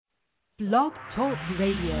Blog Talk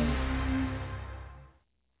Radio.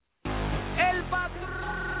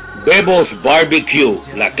 Bebos Barbecue,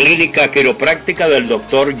 la clínica quiropráctica del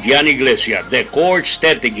Dr. Jan Iglesias, The Core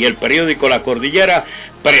Aesthetic y el periódico La Cordillera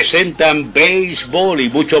presentan Béisbol y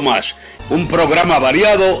Mucho Más, un programa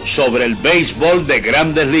variado sobre el béisbol de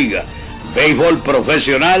Grandes Ligas, béisbol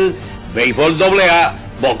profesional, béisbol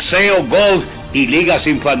AA, boxeo, golf y ligas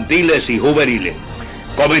infantiles y juveniles.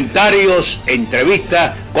 Comentarios,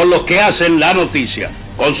 entrevistas con los que hacen la noticia,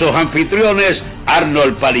 con sus anfitriones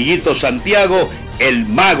Arnold Palillito Santiago, el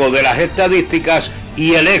mago de las estadísticas,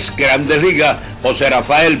 y el ex Grandes Ligas, José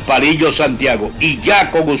Rafael Palillo Santiago. Y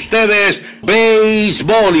ya con ustedes,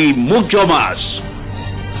 Béisbol y Mucho Más.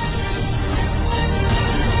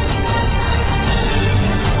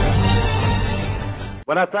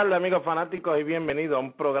 Buenas tardes, amigos fanáticos, y bienvenidos a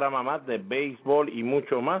un programa más de Béisbol y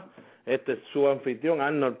Mucho Más. Este es su anfitrión,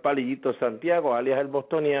 Arnold Palillito Santiago, alias el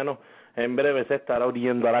bostoniano. En breve se estará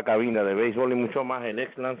uniendo a la cabina de Béisbol y Mucho Más el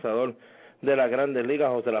ex lanzador de las Grandes Ligas,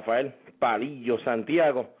 José Rafael Palillo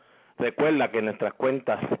Santiago. Recuerda que nuestras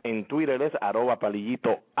cuentas en Twitter es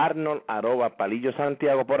 @palillitoarnold, @palillo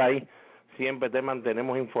Santiago. Por ahí siempre te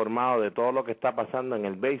mantenemos informado de todo lo que está pasando en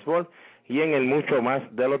el béisbol y en el mucho más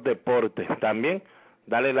de los deportes. También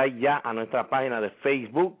dale like ya a nuestra página de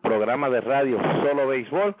Facebook, programa de radio Solo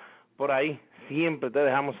Béisbol. Por ahí siempre te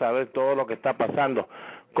dejamos saber todo lo que está pasando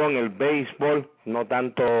con el béisbol, no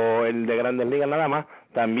tanto el de Grandes Ligas nada más,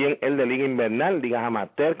 también el de Liga Invernal, ligas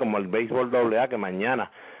amateur como el Beisbol AA, que mañana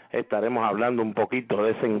estaremos hablando un poquito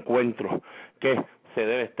de ese encuentro que se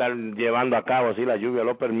debe estar llevando a cabo, si la lluvia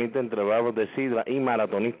lo permite, entre Bravos de Sidra y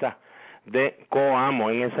Maratonistas de Coamo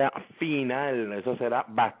en esa final. Eso será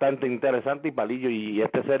bastante interesante, y Palillo y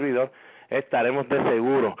este servidor estaremos de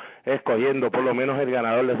seguro escogiendo por lo menos el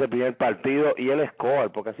ganador de ese primer partido y el score,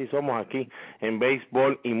 porque así somos aquí en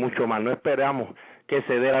Béisbol y Mucho Más. No esperamos que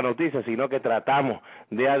se dé la noticia, sino que tratamos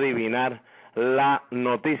de adivinar la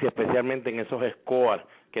noticia, especialmente en esos scores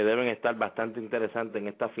que deben estar bastante interesantes en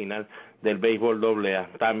esta final del Béisbol AA.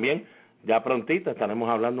 También, ya prontito, estaremos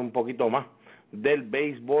hablando un poquito más del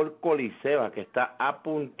Béisbol Coliseo, que está a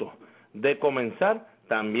punto de comenzar.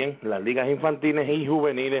 También las ligas infantiles y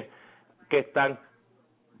juveniles que están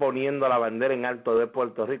poniendo la bandera en alto de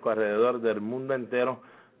Puerto Rico alrededor del mundo entero.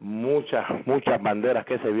 Muchas banderas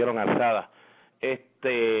que se vieron alzadas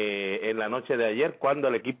en la noche de ayer, cuando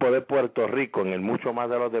el equipo de Puerto Rico, en el mucho más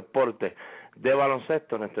de los deportes de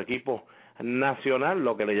baloncesto, nuestro equipo nacional,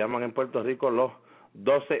 lo que le llaman en Puerto Rico los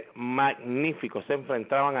 12 magníficos, se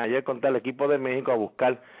enfrentaban ayer contra el equipo de México a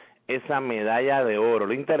buscar esa medalla de oro.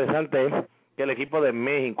 Lo interesante es que el equipo de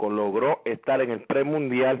México logró estar en el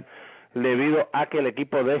premundial debido a que el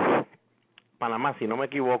equipo de Panamá, si no me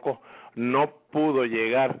equivoco, no pudo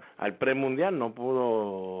llegar al premundial, no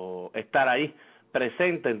pudo estar ahí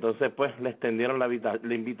presente. Entonces pues le extendieron la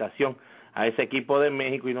invitación a ese equipo de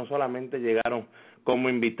México, y no solamente llegaron como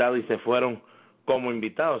invitados y se fueron como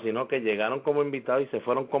invitados, sino que llegaron como invitados y se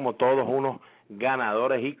fueron como todos unos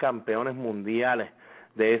ganadores y campeones mundiales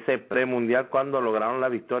de ese premundial, cuando lograron la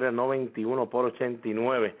victoria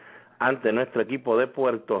 91-89 ante nuestro equipo de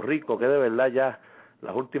Puerto Rico, que de verdad ya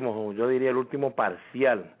los últimos, yo diría el último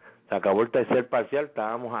parcial, se acabó el tercer parcial,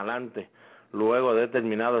 estábamos adelante luego de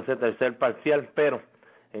terminado ese tercer parcial, pero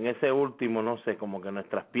en ese último, no sé, como que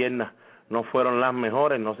nuestras piernas no fueron las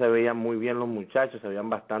mejores, no se veían muy bien los muchachos, se veían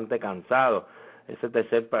bastante cansados. Ese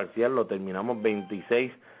tercer parcial lo terminamos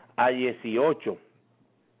 26-18,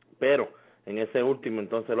 pero en ese último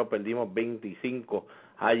entonces lo perdimos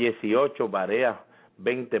 25-18, Barea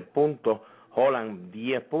 20 puntos, Holland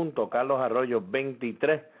 10 puntos, Carlos Arroyo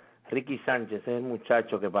 23, Ricky Sánchez, ese es el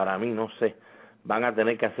muchacho que para mí, no sé, van a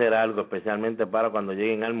tener que hacer algo, especialmente para cuando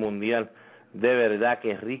lleguen al Mundial. De verdad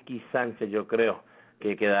que Ricky Sánchez, yo creo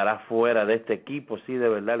que quedará fuera de este equipo. Sí, de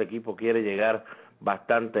verdad el equipo quiere llegar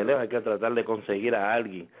bastante lejos, hay que tratar de conseguir a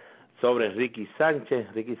alguien sobre Ricky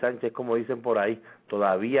Sánchez. Ricky Sánchez, como dicen por ahí,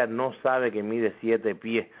 todavía no sabe que mide 7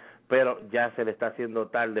 pies, pero ya se le está haciendo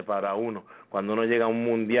tarde para uno, cuando uno llega a un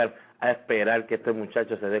mundial, a esperar que este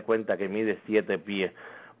muchacho se dé cuenta que mide 7 pies.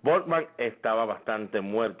 Boltman estaba bastante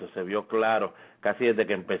muerto, se vio claro, casi desde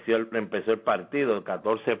que empezó el partido,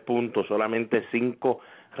 14 puntos, solamente 5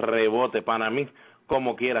 rebotes. Para mí,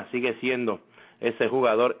 como quiera, sigue siendo ese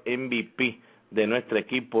jugador MVP de nuestro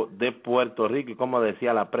equipo de Puerto Rico, y como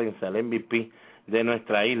decía la prensa, el MVP de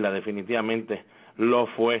nuestra isla, definitivamente lo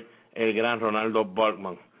fue el gran Ronaldo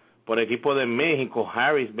Boltman. Por equipo de México,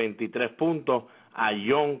 Harris 23 puntos, a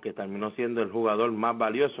Young, que terminó siendo el jugador más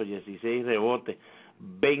valioso, 16 rebotes,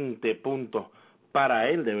 20 puntos para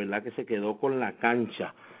él. De verdad que se quedó con la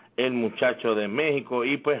cancha el muchacho de México,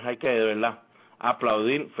 y pues hay que de verdad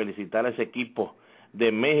aplaudir, felicitar a ese equipo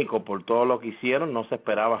de México por todo lo que hicieron. No se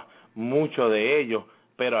esperaba mucho de ellos,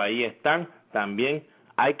 pero ahí están. También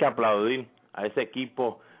hay que aplaudir a ese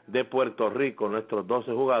equipo de Puerto Rico, nuestros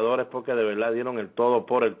 12 jugadores, porque de verdad dieron el todo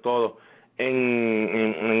por el todo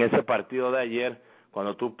en ese partido de ayer.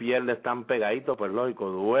 Cuando tú pierdes tan pegadito, pues lógico,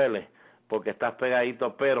 duele, porque estás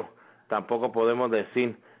pegadito, pero tampoco podemos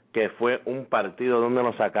decir que fue un partido donde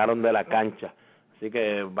nos sacaron de la cancha. Así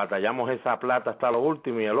que batallamos esa plata hasta lo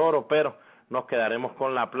último y el oro, pero nos quedaremos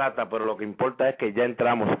con la plata. Pero lo que importa es que ya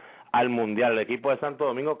entramos al Mundial. El equipo de Santo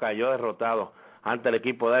Domingo cayó derrotado ante el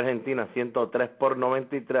equipo de Argentina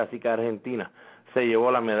 103-93, así que Argentina se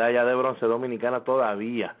llevó la medalla de bronce. Dominicana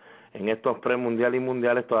todavía en estos premundiales y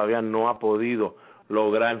mundiales todavía no ha podido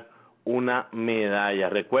lograr una medalla.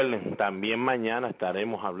 Recuerden, también mañana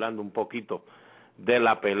estaremos hablando un poquito de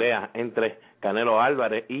la pelea entre Canelo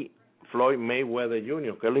Álvarez y Floyd Mayweather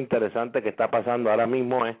Jr., que es lo interesante que está pasando ahora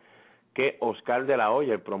mismo es que Oscar de la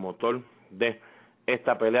Hoya, el promotor de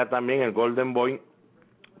esta pelea también, el Golden Boy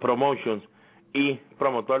Promotions y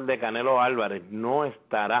promotor de Canelo Álvarez, no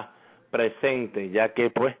estará presente, ya que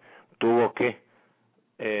pues tuvo que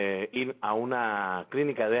ir a una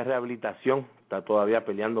clínica de rehabilitación. Está todavía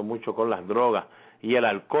peleando mucho con las drogas y el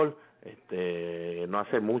alcohol. No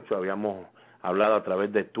hace mucho habíamos hablado a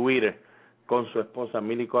través de Twitter con su esposa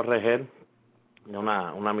Mili Correger, una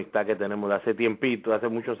amistad que tenemos de hace tiempito, de hace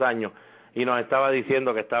muchos años, y nos estaba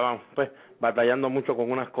diciendo que estaban pues batallando mucho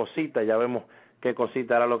con unas cositas. Ya vemos qué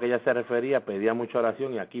cosita era lo que ella se refería, pedía mucha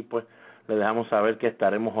oración, y aquí pues le dejamos saber que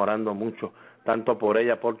estaremos orando mucho, tanto por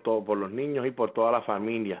ella, por los niños y por toda la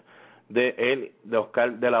familia de él, de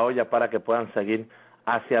Oscar de la Hoya, para que puedan seguir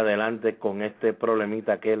hacia adelante con este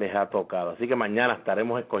problemita que les ha tocado. Así que mañana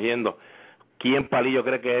estaremos escogiendo quién Palillo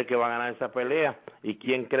cree que es el que va a ganar esa pelea y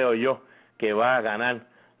quién creo yo que va a ganar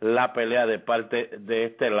la pelea de parte de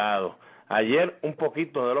este lado. Ayer un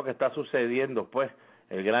poquito de lo que está sucediendo, pues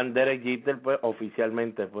el gran Derek Jeter, pues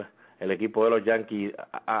oficialmente pues el equipo de los Yankees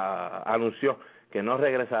anunció que no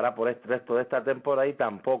regresará por el resto de esta temporada y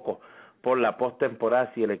tampoco por la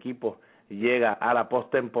postemporada si el equipo llega a la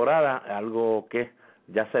postemporada, algo que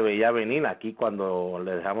ya se veía venir aquí cuando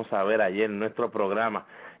le dejamos saber ayer en nuestro programa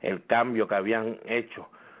el cambio que habían hecho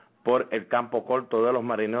por el campo corto de los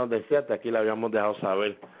Marineros de Seattle. Aquí le habíamos dejado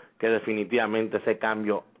saber que definitivamente ese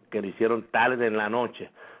cambio que le hicieron tarde en la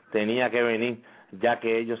noche tenía que venir, ya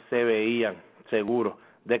que ellos se veían seguros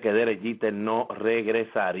de que Derek Jeter no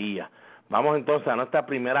regresaría. Vamos entonces a nuestra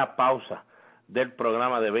primera pausa del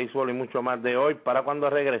programa de béisbol y mucho más de hoy, para cuando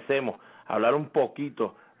regresemos a hablar un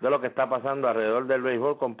poquito de lo que está pasando alrededor del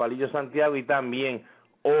béisbol con Palillo Santiago, y también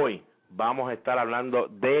hoy vamos a estar hablando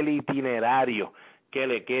del itinerario que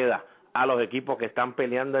le queda a los equipos que están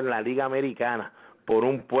peleando en la Liga Americana por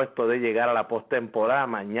un puesto de llegar a la postemporada.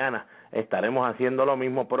 Mañana estaremos haciendo lo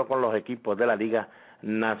mismo, pero con los equipos de la Liga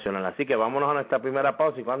Nacional. Así que vámonos a nuestra primera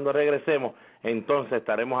pausa y cuando regresemos, entonces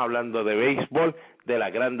estaremos hablando de béisbol de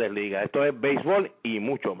las Grandes Ligas. Esto es béisbol y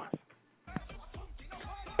mucho más.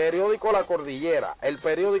 Periódico La Cordillera, el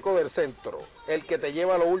periódico del centro, el que te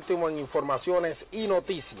lleva lo último en informaciones y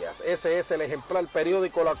noticias. Ese es el ejemplar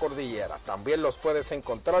periódico La Cordillera. También los puedes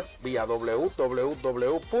encontrar vía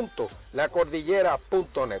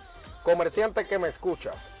www.lacordillera.net. Comerciante que me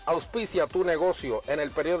escuchas, auspicia tu negocio en el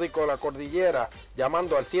periódico La Cordillera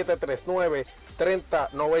llamando al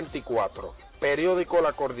 739-3094. Periódico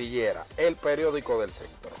La Cordillera, el periódico del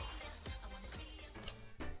centro.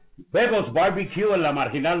 Bebos Barbecue en la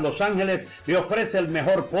Marginal Los Ángeles le ofrece el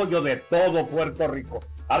mejor pollo de todo Puerto Rico.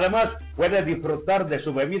 Además, puede disfrutar de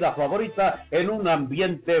su bebida favorita en un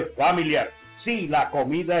ambiente familiar. Si la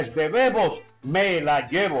comida es de Bebos, me la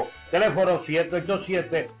llevo. Teléfono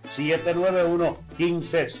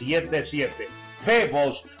 787-791-1577.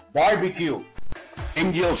 Bebos Barbecue.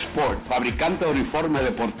 Angel Sport, fabricante de uniformes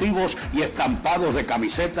deportivos y estampados de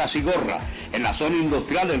camisetas y gorras, en la zona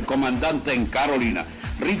industrial del Comandante en Carolina.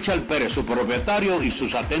 Richard Pérez, su propietario, y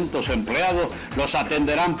sus atentos empleados los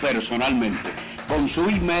atenderán personalmente. Con su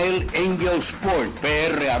email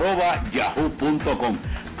angelsportpr@yahoo.com.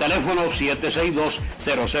 Teléfono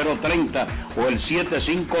 762-0030 o el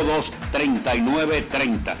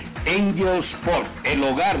 752-3930. Angel Sport, el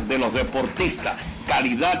hogar de los deportistas.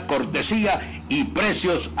 Calidad, cortesía y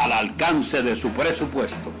precios al alcance de su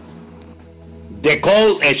presupuesto.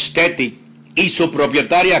 Decol Aesthetic y su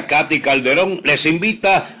propietaria Katy Calderón les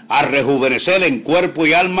invita a rejuvenecer en cuerpo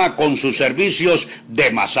y alma con sus servicios de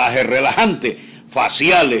masaje relajante,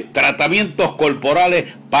 faciales, tratamientos corporales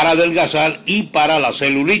para adelgazar y para la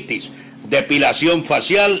celulitis, depilación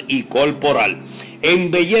facial y corporal.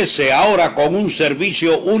 embellece ahora con un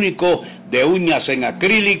servicio único de uñas en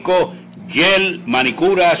acrílico, gel,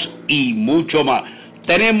 manicuras y mucho más.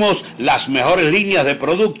 Tenemos las mejores líneas de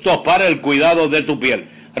productos para el cuidado de tu piel.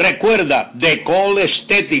 Recuerda, Decol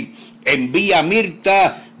Aesthetic en Vía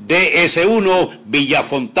Mirta, DS1, Villa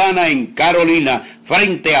Fontana en Carolina,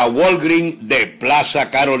 frente a Walgreens de Plaza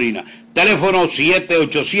Carolina. Teléfono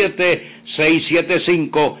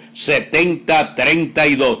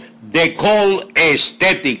 787-675-7032. Decol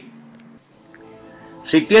Aesthetic.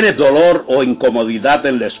 Si tienes dolor o incomodidad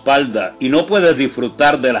en la espalda y no puedes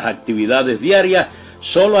disfrutar de las actividades diarias,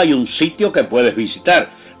 solo hay un sitio que puedes visitar: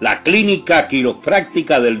 la clínica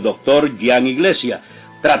quiropráctica del Dr. Jan Iglesias.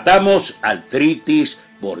 Tratamos artritis,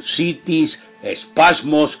 bursitis,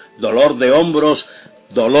 espasmos, dolor de hombros,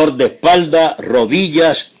 dolor de espalda,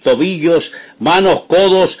 rodillas, tobillos, manos,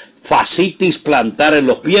 codos, fascitis plantar en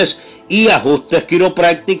los pies y ajustes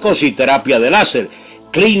quiroprácticos y terapia de láser.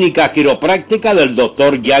 Clínica quiropráctica del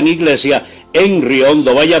Dr. Jan Iglesias en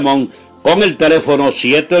Riondo, Bayamón, con el teléfono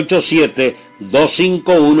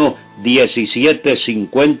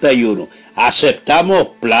 787-251-1751. Aceptamos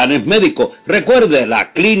planes médicos. Recuerde,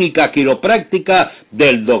 la clínica quiropráctica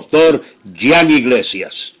del Dr. Jan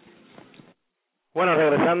Iglesias. Bueno,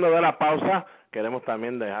 regresando de la pausa, queremos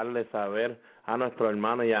también dejarle saber a nuestro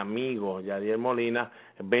hermano y amigo Yadier Molina,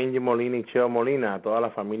 Benji Molina y Cheo Molina, a toda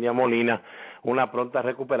la familia Molina, una pronta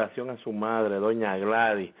recuperación a su madre, doña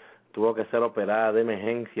Gladys. Tuvo que ser operada de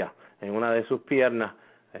emergencia en una de sus piernas.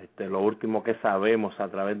 Lo último que sabemos a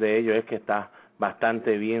través de ello es que está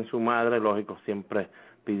bastante bien su madre, lógico, siempre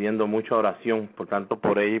pidiendo mucha oración, por tanto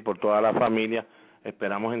por ella y por toda la familia.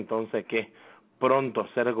 Esperamos entonces que pronto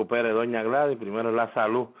se recupere doña Gladys, primero la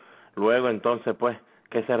salud, luego entonces pues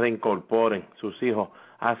que se reincorporen sus hijos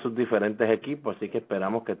a sus diferentes equipos, así que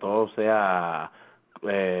esperamos que todo sea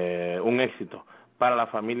un éxito para la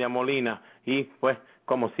familia Molina y pues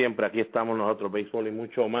como siempre aquí estamos nosotros, Beisbol y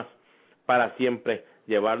Mucho Más, para siempre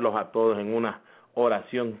llevarlos a todos en una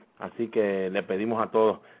oración, así que le pedimos a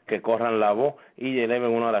todos que corran la voz y eleven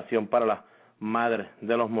una oración para la madre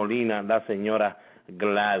de los Molina, la señora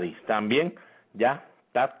Gladys. También ya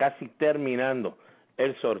está casi terminando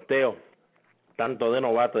el sorteo tanto de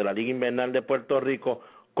novatos de la Liga Invernal de Puerto Rico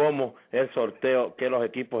como el sorteo que los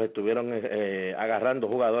equipos estuvieron agarrando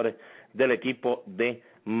jugadores del equipo de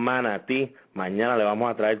Manatí. Mañana le vamos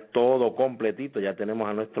a traer todo completito. Ya tenemos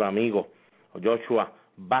a nuestro amigo Joshua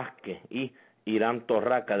Vázquez y Irán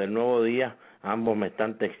Torraca del Nuevo Día. Ambos me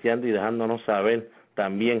están texteando y dejándonos saber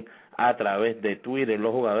también a través de Twitter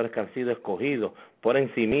los jugadores que han sido escogidos. Por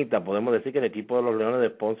encimita podemos decir que el equipo de los Leones de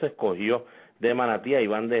Ponce escogió de Manatí a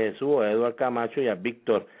Iván de Jesús, a Eduard Camacho y a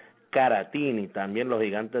Víctor Caratini. También los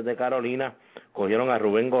Gigantes de Carolina cogieron a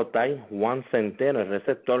Rubén Gotay, Juan Centeno, el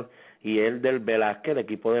receptor, y el del Velázquez. El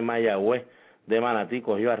equipo de Mayagüez de Manatí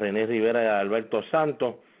cogió a René Rivera y a Alberto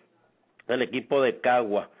Santos. El equipo de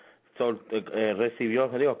Cagua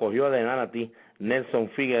cogió de Manatí Nelson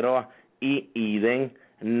Figueroa y Iden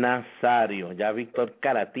Nazario. Ya Víctor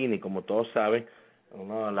Caratini, como todos saben,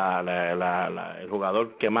 el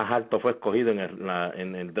jugador que más alto fue escogido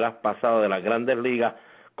en el draft pasado de las Grandes Ligas,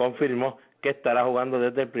 confirmó que estará jugando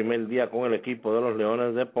desde el primer día con el equipo de los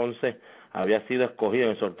Leones de Ponce. Había sido escogido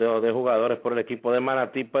en el sorteo de jugadores por el equipo de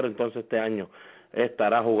Manatí, pero entonces este año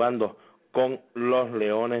estará jugando con los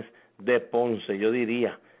Leones de Ponce. Yo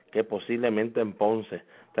diría que posiblemente en Ponce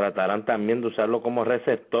tratarán también de usarlo como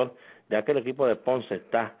receptor, ya que el equipo de Ponce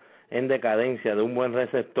está en decadencia de un buen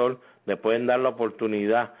receptor. Le pueden dar la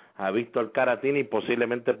oportunidad a Víctor Caratini y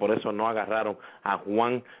posiblemente por eso no agarraron a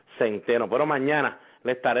Juan Centeno. Pero mañana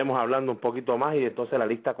le estaremos hablando un poquito más y entonces la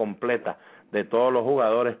lista completa de todos los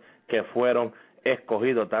jugadores que fueron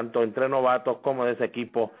escogidos, tanto entre novatos como de ese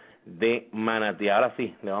equipo de Manatí. Ahora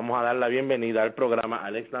sí, le vamos a dar la bienvenida al programa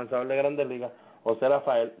al ex lanzador de Grandes Ligas, José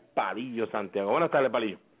Rafael Palillo Santiago. Buenas tardes,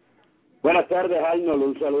 Palillo. Buenas tardes, Arnold.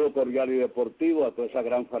 Un saludo cordial y deportivo a toda esa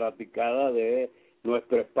gran fanaticada de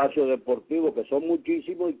nuestro espacio deportivo, que son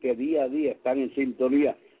muchísimos y que día a día están en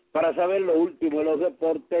sintonía para saber lo último de los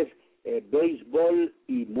deportes, béisbol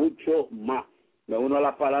y mucho más. Me uno a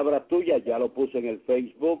las palabras tuyas, ya lo puse en el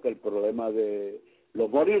Facebook, el problema de los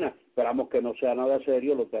Molina. Esperamos que no sea nada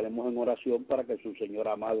serio, lo tenemos en oración para que su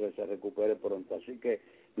señora madre se recupere pronto. Así que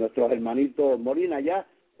nuestros hermanitos Molina ya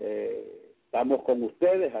estamos con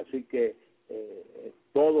ustedes, así que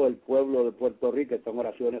todo el pueblo de Puerto Rico está en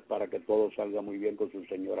oraciones para que todo salga muy bien con su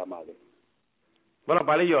señora madre. Bueno,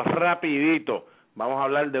 Palillo, rapidito, vamos a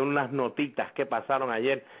hablar de unas notitas que pasaron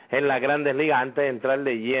ayer en las Grandes Ligas antes de entrar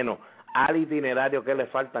de lleno al itinerario que le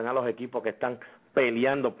faltan a los equipos que están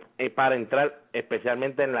peleando para entrar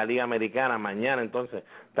especialmente en la Liga Americana. Mañana entonces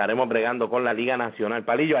estaremos bregando con la Liga Nacional.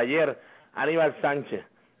 Palillo, ayer Aníbal Sánchez,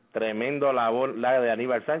 tremendo labor la de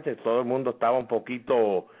Aníbal Sánchez, todo el mundo estaba un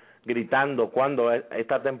poquito gritando cuando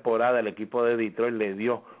esta temporada el equipo de Detroit le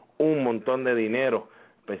dio un montón de dinero,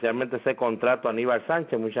 especialmente ese contrato a Aníbal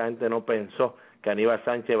Sánchez. Mucha gente no pensó que Aníbal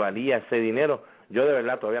Sánchez valía ese dinero. Yo de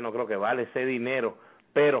verdad todavía no creo que vale ese dinero,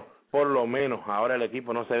 pero por lo menos ahora el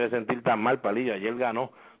equipo no se debe sentir tan mal, Palillo. Ayer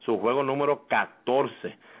ganó su juego número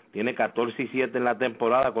 14, tiene 14-7 en la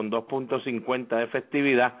temporada con 2.50 de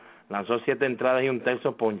efectividad, lanzó 7 entradas y un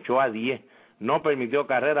tercio, ponchó a 10, no permitió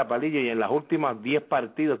carrera, Palillo, y en las últimas 10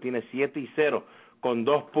 partidos tiene 7-0 con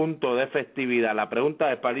 2 puntos de efectividad. La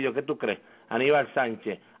pregunta es, Palillo, ¿qué tú crees? Aníbal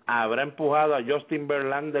Sánchez habrá empujado a Justin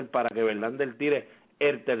Verlander para que Verlander tire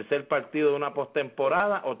el tercer partido de una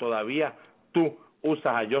postemporada, o todavía tú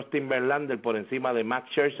usas a Justin Verlander por encima de Max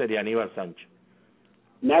Scherzer y Aníbal Sánchez?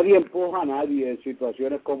 Nadie empuja a nadie en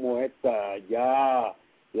situaciones como esta. Ya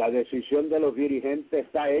la decisión de los dirigentes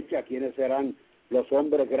está hecha, quiénes serán los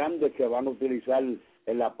hombres grandes que van a utilizar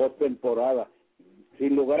en la postemporada.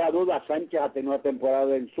 Sin lugar a dudas, Sánchez ha tenido una temporada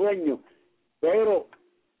de ensueño, pero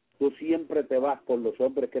tú siempre te vas por los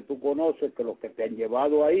hombres que tú conoces, que los que te han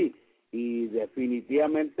llevado ahí, y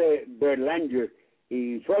definitivamente Verlander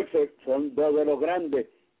y Scherzer son dos de los grandes,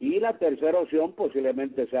 y la tercera opción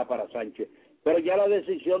posiblemente sea para Sánchez. Pero ya la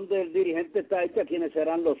decisión del dirigente está hecha, quiénes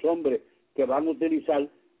serán los hombres que van a utilizar.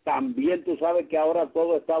 También tú sabes que ahora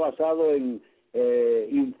todo está basado en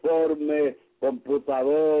informes,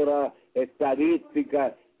 computadoras,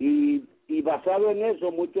 estadísticas, y basado en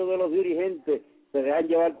eso muchos de los dirigentes se dejan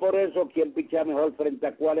llevar por eso, quién picha mejor frente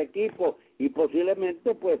a cuál equipo, y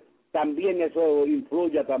posiblemente pues también eso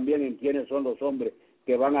influya también en quiénes son los hombres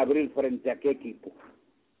que van a abrir frente a qué equipo.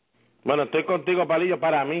 Bueno, estoy contigo, Palillo.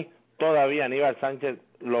 Para mí todavía Aníbal Sánchez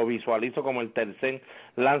lo visualizo como el tercer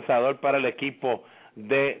lanzador para el equipo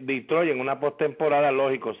de Detroit en una postemporada.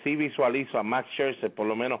 Lógico, sí visualizo a Max Scherzer, por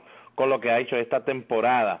lo menos con lo que ha hecho esta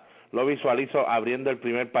temporada, lo visualizo abriendo el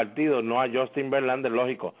primer partido, no a Justin Verlander.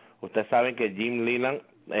 Lógico, ustedes saben que Jim Leyland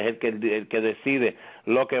es el que decide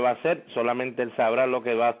lo que va a hacer, solamente él sabrá lo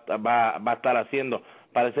que va a estar haciendo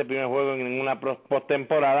para ese primer juego en una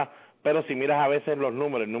postemporada. Pero si miras a veces los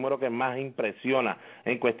números, el número que más impresiona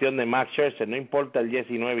en cuestión de Max Scherzer, no importa el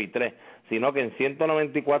 19-3, sino que en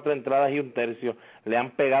 194 entradas y un tercio le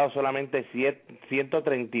han pegado solamente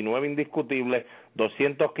 139 indiscutibles,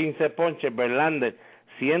 215 ponches. Verlander,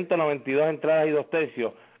 192 entradas y 2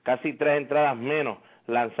 tercios, casi 3 entradas menos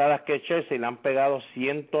lanzadas que Scherzer, y le han pegado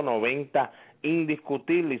 190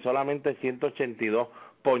 indiscutibles y solamente 182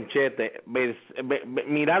 ponchetes.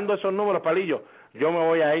 Mirando esos números, Palillo, yo me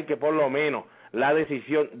voy a ir que por lo menos la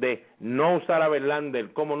decisión de no usar a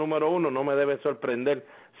Verlander como número uno no me debe sorprender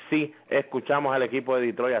si escuchamos al equipo de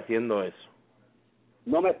Detroit haciendo eso.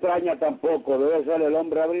 No me extraña tampoco, debe ser el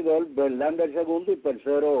hombre abridor, Verlander segundo y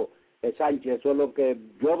tercero Sánchez. Eso es lo que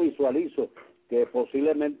yo visualizo, que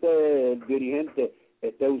posiblemente el dirigente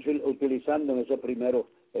esté utilizando en ese primero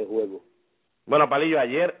juego. Bueno, Palillo,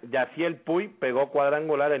 ayer Yasiel Puig pegó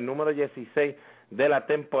cuadrangular, el número 16 de la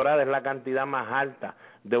temporada, es la cantidad más alta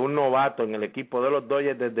de un novato en el equipo de los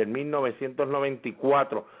Dodgers desde el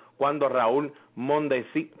 1994, cuando Raúl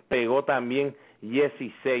Mondesi pegó también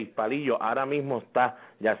 16. Palillo, ahora mismo está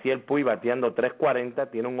Yasiel Puig bateando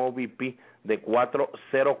 3.40, tiene un OVP de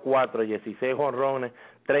 4.04, 16 jonrones,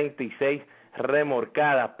 36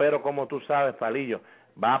 remorcadas, pero como tú sabes, Palillo,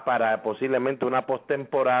 va para posiblemente una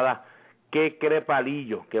postemporada. ¿Qué cree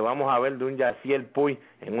Palillo que vamos a ver de un Yasiel Puig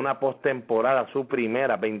en una postemporada, su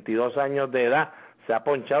primera, 22 años de edad? Se ha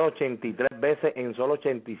ponchado 83 veces en solo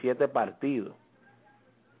 87 partidos.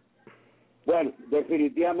 Bueno,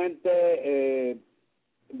 definitivamente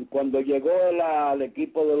cuando llegó al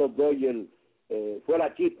equipo de los Dodgers fue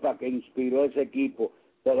la chispa que inspiró ese equipo.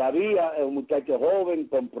 Todavía es un muchacho joven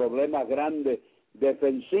con problemas grandes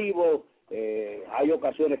defensivos, hay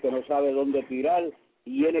ocasiones que no sabe dónde tirar,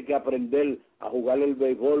 tiene que aprender a jugar el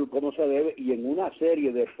béisbol como se debe, y en una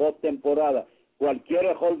serie de postemporada cualquier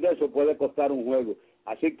error de eso puede costar un juego.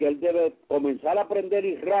 Así que él debe comenzar a aprender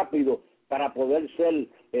y rápido para poder ser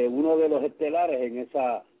uno de los estelares en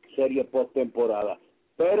esa serie postemporada.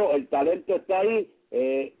 Pero el talento está ahí.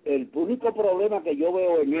 El único problema que yo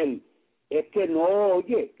veo en él es que no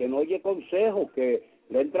oye consejos, que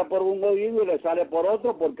le entra por un oído y le sale por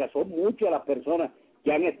otro, porque son muchas las personas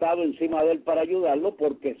que han estado encima de él para ayudarlo,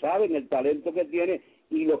 porque saben el talento que tiene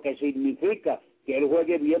y lo que significa que él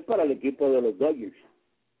juegue bien para el equipo de los Dodgers.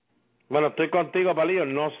 Bueno, estoy contigo, Palillo,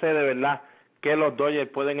 no sé de verdad que los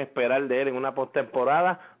Dodgers pueden esperar de él en una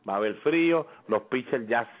postemporada. Va a haber frío, los pitchers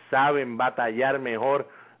ya saben batallar mejor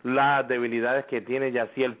las debilidades que tiene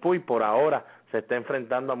Yasiel Puig. Por ahora se está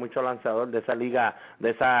enfrentando a muchos lanzadores de esa liga,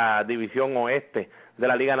 de esa división oeste de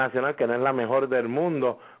la Liga Nacional, que no es la mejor del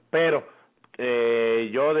mundo, pero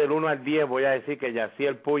yo del 1 al 10 voy a decir que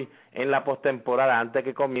Yasiel Puig en la postemporada, antes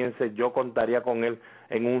que comience, yo contaría con él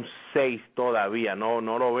en un 6 todavía. No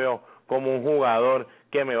lo veo como un jugador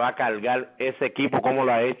que me va a cargar ese equipo como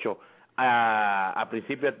lo ha hecho a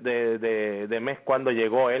principios de mes cuando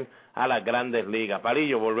llegó él a las Grandes Ligas.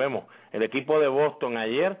 Palillo, volvemos. El equipo de Boston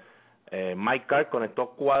ayer, Mike Carr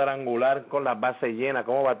conectó cuadrangular con las bases llenas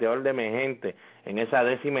como bateador de emergente en esa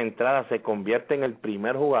 10ª entrada, se convierte en el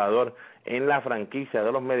primer jugador en la franquicia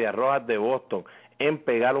de los Medias Rojas de Boston en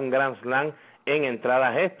pegar un Grand Slam en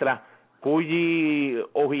entradas extras. Koji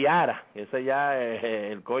Uhiara, ese ya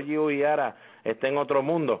el Koji Uhiara está en otro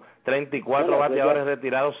mundo, 34 bateadores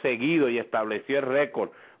retirados seguidos y estableció el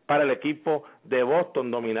récord para el equipo de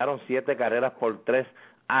Boston. Dominaron 7 carreras por 3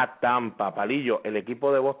 a Tampa. Palillo, el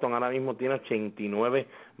equipo de Boston ahora mismo tiene 89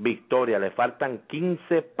 victorias, le faltan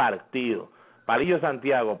 15 partidos. Palillo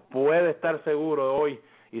Santiago puede estar seguro hoy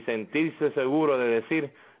y sentirse seguro de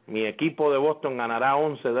decir: mi equipo de Boston ganará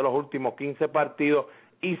 11 de los últimos 15 partidos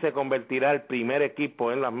y se convertirá el primer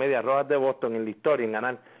equipo en las Medias Rojas de Boston en la historia en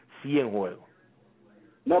ganar 100 juegos.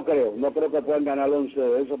 No creo que puedan ganar 11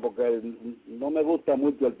 de eso, porque no me gusta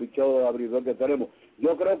mucho el picheo de abridor que tenemos.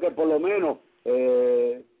 Yo creo que por lo menos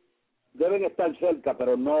deben estar cerca,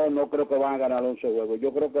 pero no creo que van a ganar 11 juegos.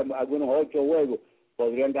 Yo creo que algunos 8 juegos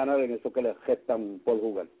podrían ganar en eso que les gestan por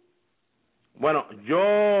jugar. Bueno,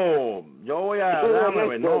 yo voy a...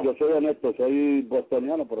 Yo soy honesto, soy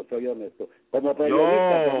bostoniano, pero soy honesto. Como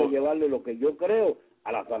periodista tengo que llevarle lo que yo creo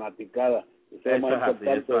a la fanaticada. Eso es más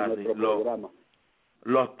importante de nuestro programa.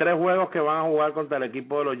 Los 3 juegos que van a jugar contra el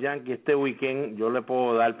equipo de los Yankees este weekend, yo le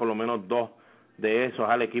puedo dar por lo menos 2 de esos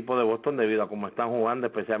al equipo de Boston debido a cómo están jugando,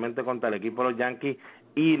 especialmente contra el equipo de los Yankees,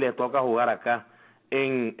 y le toca jugar acá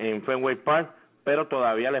en Fenway Park, pero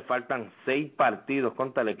todavía le faltan 6 partidos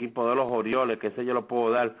contra el equipo de los Orioles, que ese yo le puedo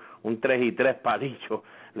dar un 3-3, Palillo.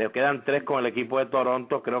 Le quedan 3 con el equipo de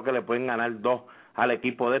Toronto, creo que le pueden ganar 2 al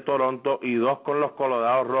equipo de Toronto y 2 con los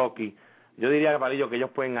Colorado Rockies. Yo diría, Palillo, que ellos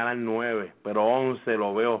pueden ganar 9, pero 11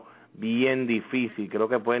 lo veo bien difícil. Creo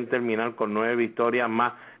que pueden terminar con 9 victorias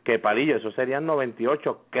más que Palillo. Eso serían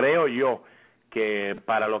 98. Creo yo que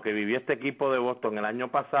para lo que vivió este equipo de Boston el año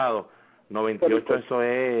pasado, 98 eso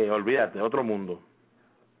es, olvídate, otro mundo.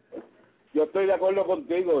 Yo estoy de acuerdo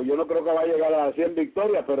contigo. Yo no creo que va a llegar a las 100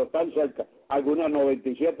 victorias, pero están cerca. Algunas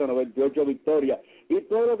 97, 98 victorias. Y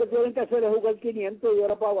todo lo que tienen que hacer es jugar 500 y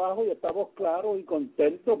ahora para abajo, y estamos claros y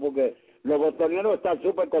contentos, porque los bostonianos están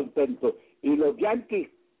súper contentos. Y los Yankees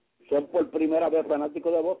son por primera vez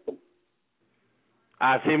fanáticos de Boston.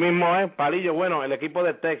 Así mismo es, Palillo. Bueno, el equipo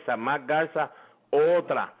de Texas, Matt Garza,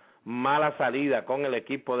 otra mala salida con el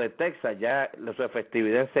equipo de Texas. Ya su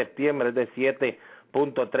efectividad en septiembre es de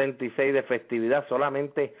 7.36 de efectividad,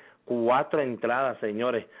 solamente 4 entradas,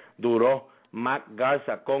 señores, duró Matt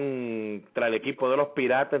Garza contra el equipo de los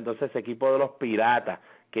Piratas. Entonces ese equipo de los Piratas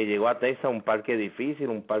que llegó a Texas, un parque difícil,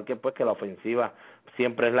 un parque pues que la ofensiva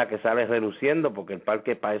siempre es la que sale reluciendo, porque el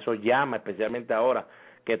parque para eso llama, especialmente ahora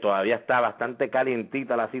que todavía está bastante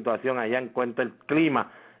calientita la situación allá en cuanto al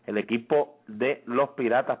clima. El equipo de los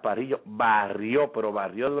Piratas, Palillo, barrió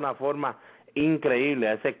de una forma increíble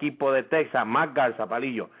a ese equipo de Texas. Matt Garza,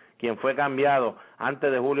 Palillo, quien fue cambiado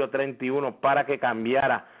antes de julio 31 para que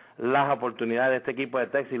cambiara las oportunidades de este equipo de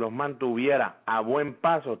Texas y los mantuviera a buen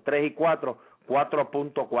paso, 3-4,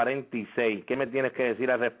 4.46. ¿Qué me tienes que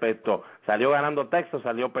decir al respecto? ¿Salió ganando Texas o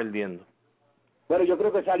salió perdiendo? Bueno, yo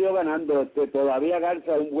creo que salió ganando. Todavía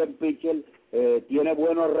Garza es un buen pitcher, tiene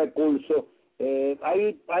buenos recursos.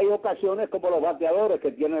 Hay ocasiones como los bateadores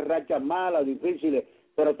que tienen rachas malas, difíciles,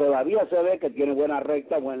 pero todavía se ve que tiene buena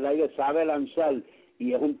recta, buen aire, sabe lanzar,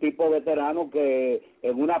 y es un tipo veterano que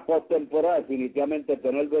en una postemporada definitivamente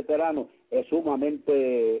tener veterano es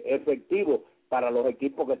sumamente efectivo para los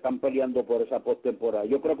equipos que están peleando por esa postemporada.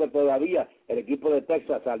 Yo creo que todavía el equipo de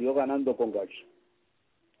Texas salió ganando con Garza.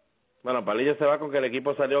 Bueno, Palillo se va con que el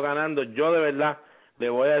equipo salió ganando. Yo de verdad le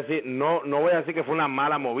voy a decir, no voy a decir que fue una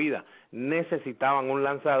mala movida. Necesitaban un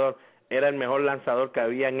lanzador, era el mejor lanzador que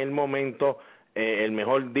había en el momento, el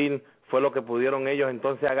mejor deal fue lo que pudieron ellos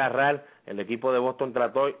entonces agarrar. El equipo de Boston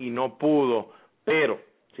trató y no pudo, pero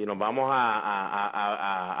si nos vamos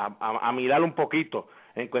a mirar un poquito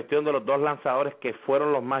en cuestión de los 2 lanzadores que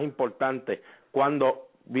fueron los más importantes cuando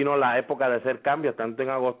vino la época de hacer cambios, tanto en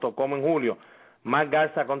agosto como en julio, Matt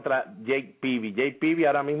Garza contra Jake Peavy. Jake Peavy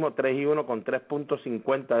ahora mismo 3-1 con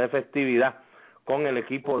 3.50 de efectividad con el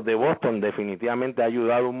equipo de Boston. Definitivamente ha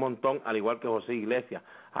ayudado un montón, al igual que José Iglesias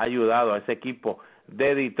ha ayudado a ese equipo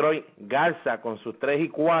de Detroit. Garza con sus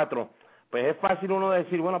 3-4, pues es fácil uno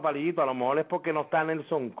decir, bueno, Palillito, a lo mejor es porque no está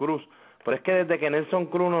Nelson Cruz, pero es que desde que Nelson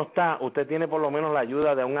Cruz no está, usted tiene por lo menos la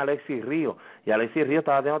ayuda de un Alexis Ríos, y Alexis Ríos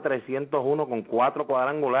estaba teniendo 301 con 4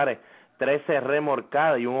 cuadrangulares, 13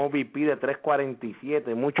 remorcadas y un OVP de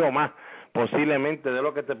 3.47, mucho más posiblemente de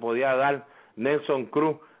lo que te podía dar Nelson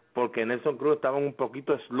Cruz, porque Nelson Cruz estaba en un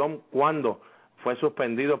poquito slump cuando fue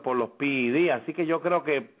suspendido por los PED, así que yo creo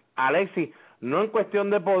que Alexis, no en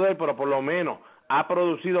cuestión de poder, pero por lo menos ha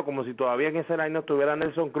producido como si todavía en ese line no estuviera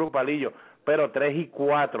Nelson Cruz, Palillo, pero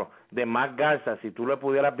 3-4 de Matt Garza, si tú le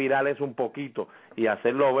pudieras virar eso un poquito y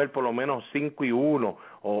hacerlo ver por lo menos 5-1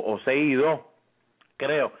 o 6-2,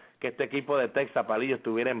 creo que este equipo de Texas, Palillo,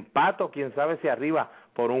 estuviera en pato, quién sabe si arriba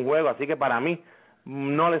por un juego, así que para mí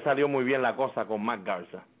no le salió muy bien la cosa con Matt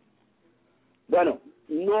Garza. Bueno,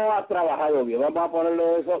 no ha trabajado bien, vamos a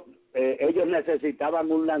ponerlo eso, ellos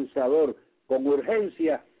necesitaban un lanzador con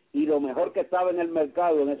urgencia y lo mejor que estaba en el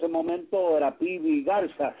mercado en ese momento era Peavy y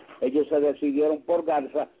Garza. Ellos se decidieron por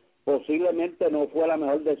Garza, posiblemente no fue la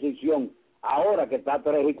mejor decisión ahora que está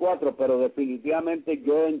 3-4, pero definitivamente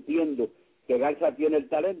yo entiendo que Garza tiene el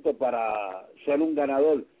talento para ser un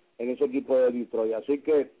ganador en ese equipo de Detroit, así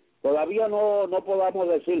que todavía no podamos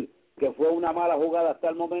decir que fue una mala jugada hasta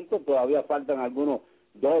el momento, todavía faltan algunos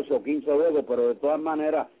 12 o 15 juegos, pero de todas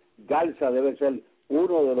maneras Garza debe ser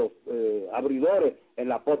uno de los abridores en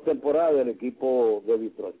la postemporada del equipo de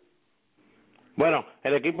Detroit. Bueno,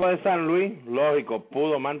 el equipo de San Luis, lógico,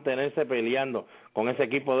 pudo mantenerse peleando con ese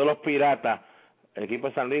equipo de los Piratas. El equipo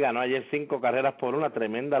de San Luis ganó ayer 5 carreras por una,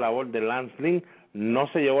 tremenda labor de Lance Lynn. No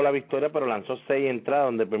se llevó la victoria, pero lanzó 6 entradas,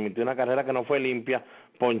 donde permitió una carrera que no fue limpia,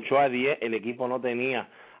 ponchó a 10, el equipo no tenía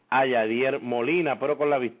a Yadier Molina, pero con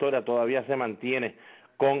la victoria todavía se mantiene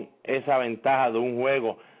con esa ventaja de un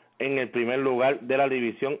juego en el primer lugar de la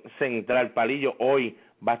división central. Palillo, hoy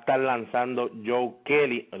va a estar lanzando Joe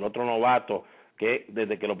Kelly, el otro novato, que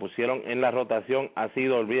desde que lo pusieron en la rotación ha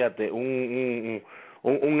sido, olvídate, un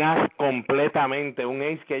as completamente, un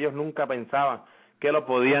ace que ellos nunca pensaban que lo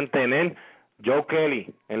podían tener. Joe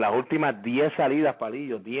Kelly, en las últimas 10 salidas,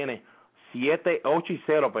 Palillo, tiene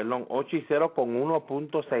 8-0 con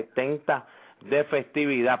 1.70 de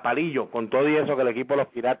efectividad. Palillo, con todo y eso que el equipo de los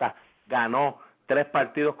Piratas ganó 3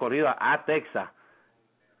 partidos corridos a Texas,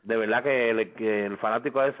 de verdad que el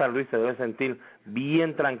fanático de San Luis se debe sentir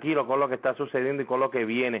bien tranquilo con lo que está sucediendo y con lo que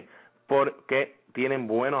viene, porque tienen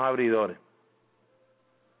buenos abridores.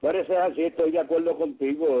 Bueno, eso es así, estoy de acuerdo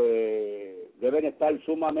contigo, deben estar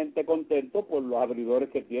sumamente contentos por los abridores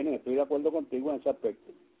que tienen, estoy de acuerdo contigo en ese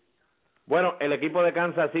aspecto. Bueno, el equipo de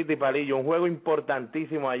Kansas City, Palillo, un juego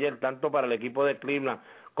importantísimo ayer, tanto para el equipo de Cleveland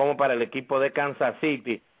como para el equipo de Kansas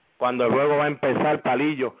City. Cuando el juego va a empezar,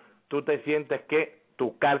 Palillo, tú te sientes que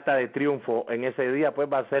tu carta de triunfo en ese día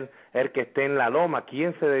pues va a ser el que esté en la loma.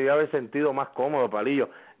 ¿Quién se debió haber sentido más cómodo, Palillo?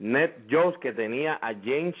 Ned Jones, que tenía a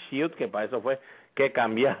James Shields, que para eso fue que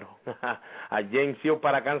cambiaron a James Shields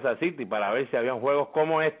para Kansas City, para ver si habían juegos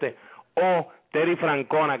como este, o Terry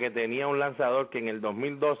Francona, que tenía un lanzador que en el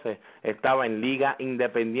 2012 estaba en liga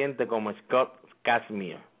independiente como Scott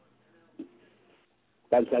Kazmir.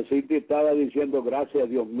 Kansas City estaba diciendo gracias,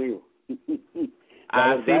 Dios mío.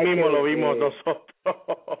 Así mismo lo vimos nosotros.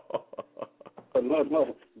 No,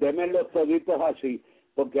 denme los toditos así,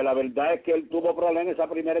 porque la verdad es que él tuvo problemas en esa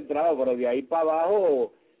primera entrada, pero de ahí para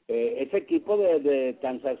abajo, ese equipo de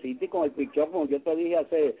Kansas City con el picheo, como yo te dije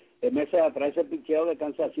hace meses atrás, ese picheo de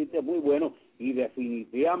Kansas City es muy bueno y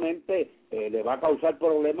definitivamente le va a causar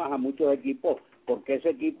problemas a muchos equipos, porque ese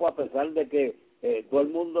equipo, a pesar de que todo el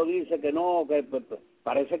mundo dice que no, que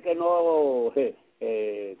parece que no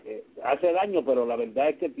hace daño, pero la verdad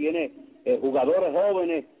es que tiene jugadores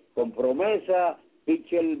jóvenes con promesa,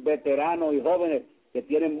 pitcher veteranos y jóvenes que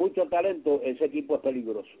tienen mucho talento. Ese equipo es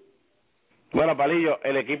peligroso. Bueno, Palillo,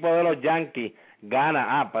 el equipo de los Yankees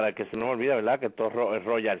gana, para que se no me olvide, ¿verdad?, que todos los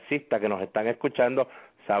royalcistas que nos están escuchando,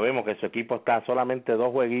 sabemos que su equipo está a solamente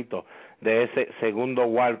 2 jueguitos de ese segundo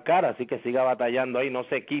wild card, así que siga batallando ahí, no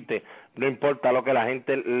se quite, no importa lo que la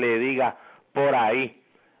gente le diga por ahí.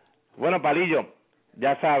 Bueno, Palillo,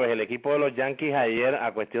 ya sabes, el equipo de los Yankees ayer,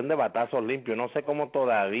 a cuestión de batazos limpios, no sé cómo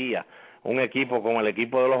todavía un equipo como el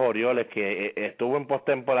equipo de los Orioles, que estuvo en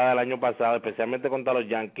postemporada el año pasado, especialmente contra los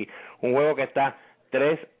Yankees, un juego que está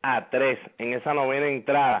 3-3 en esa 9ª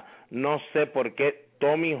entrada, no sé por qué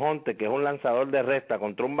Tommy Hunter, que es un lanzador de recta,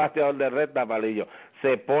 contra un bateador de recta, Palillo,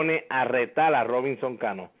 se pone a retar a Robinson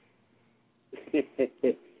Cano.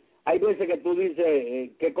 hay veces que tú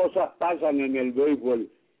dices qué cosas pasan en el béisbol.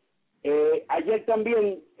 Ayer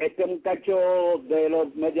también este muchacho de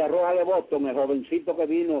los Medias Rojas de Boston, el jovencito que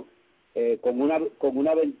vino con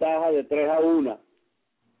una ventaja de 3-1,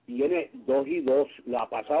 tiene 2-2, la ha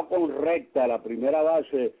pasado con recta la primera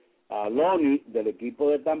base a Lonnie del equipo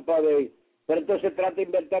de Tampa Bay, pero entonces trata de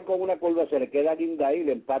inventar con una curva, se le queda guinda y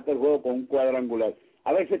le empata el juego con un cuadrangular.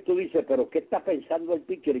 A veces tú dices, pero ¿qué está pensando el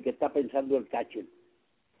pitcher y qué está pensando el catcher?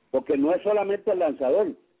 Porque no es solamente el lanzador,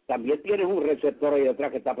 también tienes un receptor ahí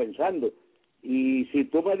detrás que está pensando. Y si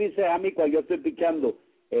tú me dices a mí cuando yo estoy pichando,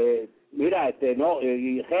 mira,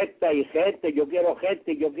 y gesta, yo quiero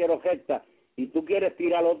gesta, y tú quieres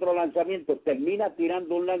tirar otro lanzamiento, termina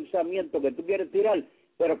tirando un lanzamiento que tú quieres tirar,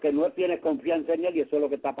 pero que no tienes confianza en él, y eso es lo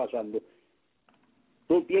que está pasando.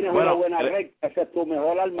 Tú tienes una buena recta, esa es tu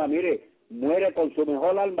mejor arma, mire, muere con su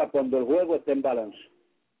mejor arma cuando el juego esté en balance.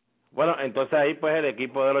 Bueno, entonces ahí pues el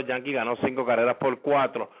equipo de los Yankees ganó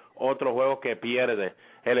 5-4, otro juego que pierde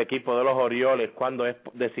el equipo de los Orioles cuando es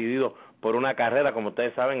decidido por una carrera. Como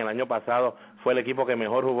ustedes saben, el año pasado fue el equipo que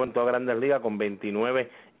mejor jugó en todas Grandes Ligas con 29-9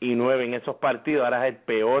 en esos partidos. Ahora es el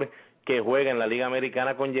peor que juega en la Liga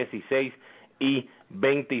Americana con 16-26,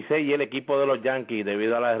 y el equipo de los Yankees,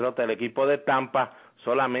 debido a la derrota del equipo de Tampa,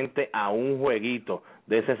 solamente a un jueguito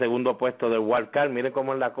de ese segundo puesto del wild card. Miren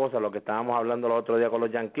cómo es la cosa, lo que estábamos hablando el otro día con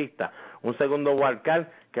los yanquistas, un segundo wild card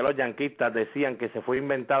que los yanquistas decían que se fue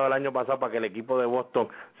inventado el año pasado para que el equipo de Boston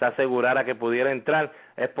se asegurara que pudiera entrar.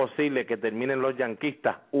 Es posible que terminen los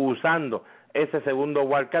yanquistas usando ese segundo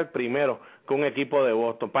wild card primero que un equipo de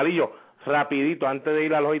Boston. Palillo, rapidito, antes de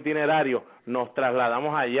ir a los itinerarios, nos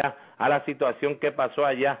trasladamos allá a la situación que pasó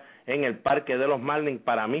allá en el parque de los Marlins.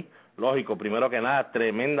 Para mí, lógico, primero que nada,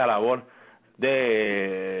 tremenda labor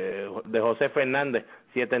de José Fernández,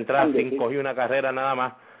 7 entradas, 5 y una carrera nada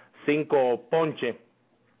más, 5 ponches,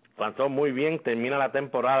 lanzó muy bien, termina la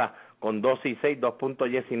temporada con 2-6,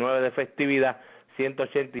 2.19 de efectividad,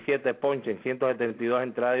 187 ponches, 172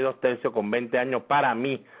 entradas y 2 tercios, con 20 años. Para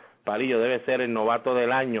mí, Palillo debe ser el novato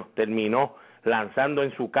del año. Terminó lanzando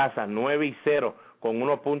en su casa 9-0 con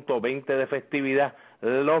 1.20 de efectividad,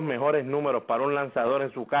 los mejores números para un lanzador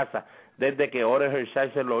en su casa desde que Orel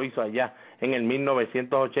Hershiser lo hizo allá en el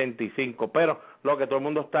 1985. Pero lo que todo el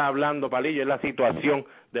mundo está hablando, Palillo, es la situación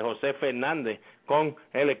de José Fernández con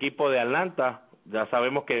el equipo de Atlanta. Ya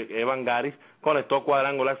sabemos que Evan Garis conectó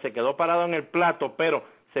cuadrangular, se quedó parado en el plato, pero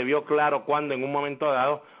se vio claro cuando en un momento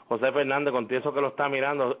dado José Fernández, con eso que lo está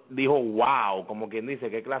mirando, dijo wow, como quien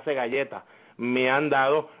dice, qué clase de galleta me han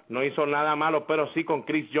dado. No hizo nada malo, pero sí con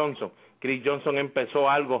Chris Johnson. Chris Johnson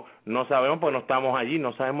empezó algo, no sabemos, pues no estamos allí,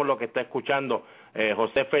 no sabemos lo que está escuchando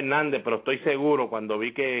José Fernández, pero estoy seguro, cuando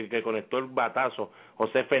vi que conectó el batazo,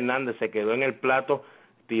 José Fernández se quedó en el plato,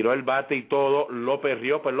 tiró el bate y todo, lo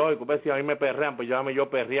perrió, pues lógico, pues si a mí me perrean, pues yo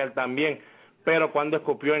perrear también. Pero cuando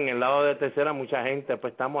escupió en el lado de tercera, mucha gente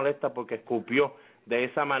pues está molesta porque escupió de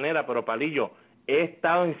esa manera. Pero Palillo, he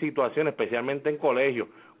estado en situaciones, especialmente en colegio,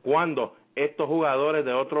 cuando estos jugadores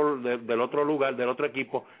del otro lugar, del otro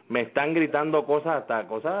equipo, me están gritando cosas, hasta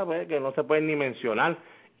cosas que no se pueden ni mencionar,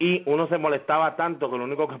 y uno se molestaba tanto que lo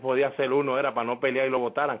único que podía hacer uno era, para no pelear y lo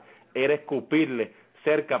botaran, era escupirle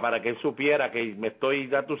cerca para que él supiera que me estoy,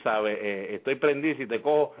 ya tú sabes, estoy prendido, si te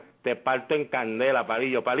cojo, te parto en candela,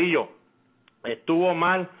 Palillo. Palillo, ¿estuvo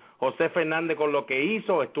mal José Fernández con lo que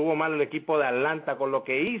hizo? ¿Estuvo mal el equipo de Atlanta con lo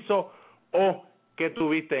que hizo? ¿O qué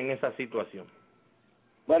tuviste en esa situación?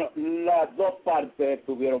 Bueno, las dos partes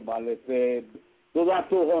estuvieron mal. Tú das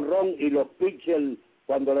tu jonrón y los pitchers,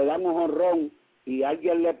 cuando le dan un jonrón y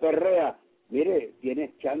alguien le perrea, mire,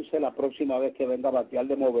 tienes chance la próxima vez que venga a batear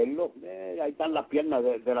de moverlo. Ahí están las piernas,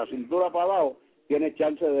 de la cintura para abajo, tienes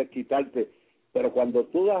chance de quitarte. Pero cuando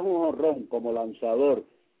tú das un jonrón como lanzador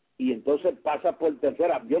y entonces pasas por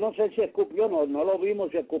tercera, yo no sé si escupió, no lo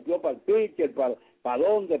vimos si escupió para el pitcher, para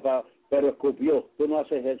dónde, pero escupió. Tú no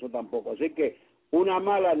haces eso tampoco. Así que una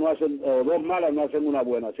mala no hacen, o dos malas no hacen una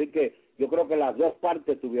buena. Así que yo creo que las dos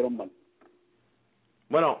partes estuvieron mal.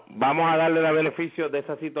 Bueno, vamos a darle el beneficio de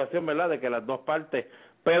esa situación, ¿verdad?, de que las dos partes,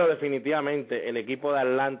 pero definitivamente el equipo de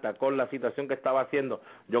Atlanta, con la situación que estaba haciendo,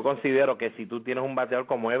 yo considero que si tú tienes un bateador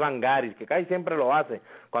como Evan Garis, que casi siempre lo hace,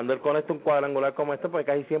 cuando él conecta un cuadrangular como este, pues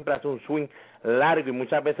casi siempre hace un swing largo, y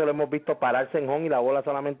muchas veces lo hemos visto pararse en home y la bola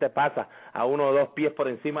solamente pasa a 1 o 2 pies por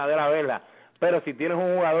encima de la vela. Pero si tienes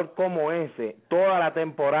un jugador como ese toda la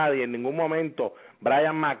temporada y en ningún momento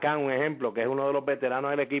Brian McCann, un ejemplo, que es uno de los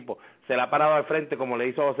veteranos del equipo, se le ha parado al frente como le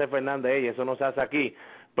hizo José Fernández, y eso no se hace aquí,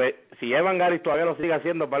 pues si Evan Garis todavía lo sigue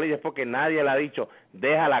haciendo, Palillo, es porque nadie le ha dicho,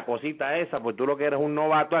 deja la cosita esa, pues tú lo que eres un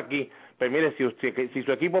novato aquí. Pues mire, si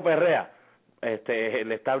su equipo perrea,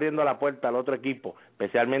 le está abriendo la puerta al otro equipo,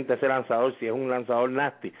 especialmente ese lanzador, si es un lanzador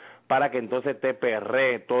nasty, para que entonces te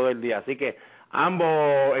perree todo el día. Así que ambos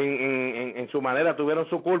en su manera tuvieron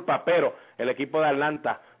su culpa, pero el equipo de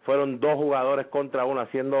Atlanta fueron 2 jugadores contra 1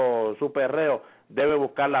 haciendo su perreo. Debe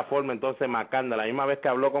buscar la forma entonces Macanda, la misma vez que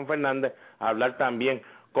habló con Fernández, hablar también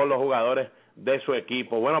con los jugadores de su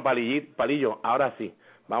equipo. Bueno, Palillo, ahora sí,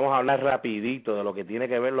 vamos a hablar rapidito de lo que tiene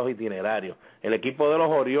que ver los itinerarios. El equipo de los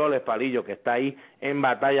Orioles, Palillo, que está ahí en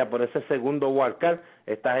batalla por ese segundo wildcard,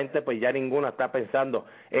 esta gente pues ya ninguna está pensando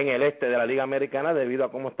en el este de la Liga Americana debido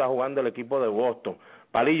a cómo está jugando el equipo de Boston.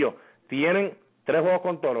 Palillo, tienen 3 juegos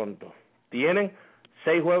con Toronto, tienen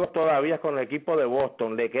 6 juegos todavía con el equipo de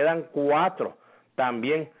Boston, le quedan 4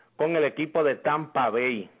 también con el equipo de Tampa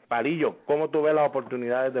Bay. Palillo, ¿cómo tú ves las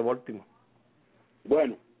oportunidades de Baltimore?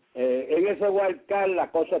 Bueno, en ese wildcard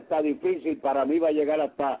la cosa está difícil. Para mí va a llegar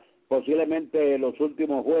hasta posiblemente los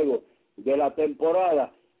últimos juegos de la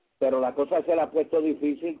temporada, pero la cosa se la ha puesto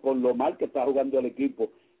difícil con lo mal que está jugando el equipo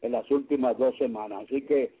en las últimas 2 semanas. Así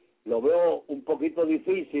que lo veo un poquito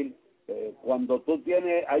difícil. Cuando tú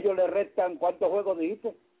tienes, a ellos le restan, ¿cuántos juegos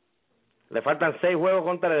dijiste? Le faltan 6 juegos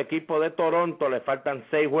contra el equipo de Toronto, le faltan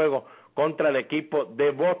 6 juegos contra el equipo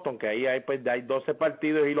de Boston, que ahí hay 12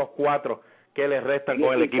 partidos y los 4 que le restan 16.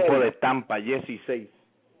 Con el equipo de Tampa, 16.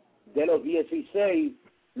 De los 16,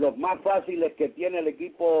 los más fáciles que tiene el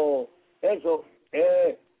equipo, eso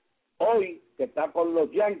es hoy, que está con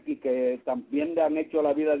los Yankees, que también le han hecho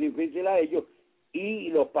la vida difícil a ellos, y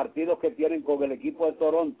los partidos que tienen con el equipo de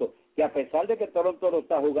Toronto, que a pesar de que Toronto no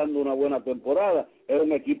está jugando una buena temporada, es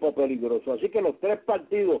un equipo peligroso. Así que los 3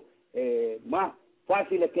 partidos más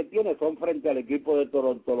fáciles que tiene son frente al equipo de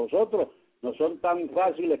Toronto. Los otros no son tan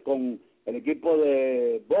fáciles con el equipo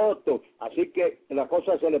de Boston, así que la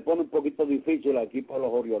cosa se le pone un poquito difícil al equipo de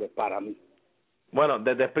los Orioles, para mí. Bueno,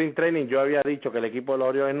 desde Spring Training yo había dicho que el equipo de los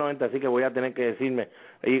Orioles no entra, así que voy a tener que decirme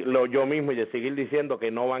yo mismo y de seguir diciendo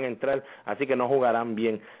que no van a entrar, así que no jugarán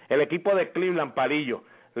bien. El equipo de Cleveland, Palillo,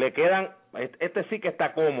 le quedan, este sí que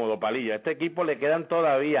está cómodo, Palillo, a este equipo le quedan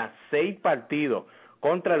todavía 6 partidos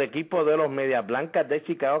contra el equipo de los Medias Blancas de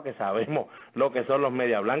Chicago, que sabemos lo que son los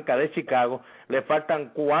Medias Blancas de Chicago. Le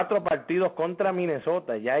faltan 4 partidos contra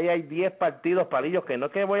Minnesota, ya ahí hay 10 partidos, Palillo, que no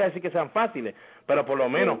es que voy a decir que sean fáciles, pero por lo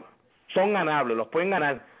menos son ganables, los pueden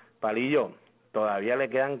ganar. Palillo, todavía le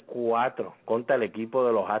quedan 4 contra el equipo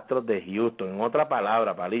de los Astros de Houston. En otra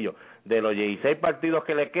palabra, Palillo, de los 16 partidos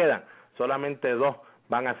que le quedan, solamente 2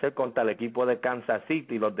 van a ser contra el equipo de Kansas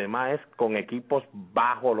City, y los demás es con equipos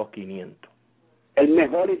bajo los 500. El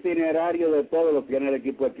mejor itinerario de todos lo tiene el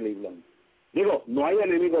equipo de Cleveland. Digo, no hay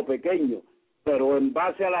enemigo pequeño, pero en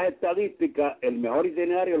base a las estadísticas, el mejor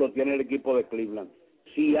itinerario lo tiene el equipo de Cleveland.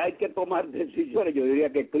 Si hay que tomar decisiones, yo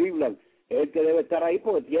diría que Cleveland es el que debe estar ahí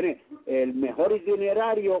porque tiene el mejor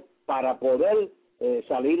itinerario para poder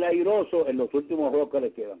salir airoso en los últimos juegos que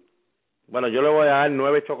le quedan. Bueno, yo le voy a dar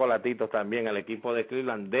 9 chocolatitos también al equipo de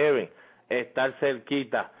Cleveland. Deben estar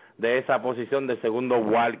cerquita de esa posición de segundo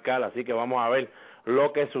wildcard, así que vamos a ver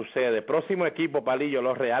lo que sucede. Próximo equipo, Palillo,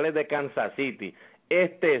 los Reales de Kansas City.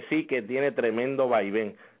 Este sí que tiene tremendo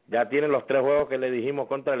vaivén. Ya tienen los 3 juegos que le dijimos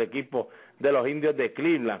contra el equipo de los Indios de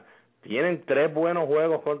Cleveland. Tienen 3 buenos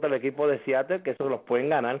juegos contra el equipo de Seattle, que esos los pueden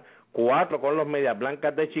ganar. 4 con los Medias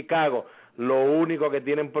Blancas de Chicago. Lo único que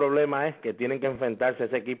tienen problema es que tienen que enfrentarse a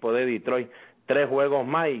ese equipo de Detroit. 3 juegos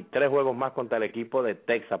más y 3 juegos más contra el equipo de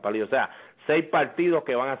Texas, Palillo. O sea, 6 partidos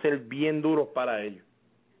que van a ser bien duros para ellos.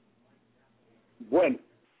 Bueno,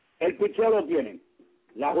 el picheo lo tienen,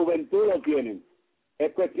 la juventud lo tienen.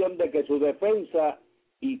 Es cuestión de que su defensa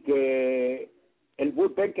y que el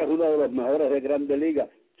bullpen, que es uno de los mejores de Grandes Ligas,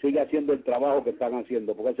 siga haciendo el trabajo que están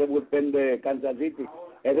haciendo, porque ese bullpen de Kansas City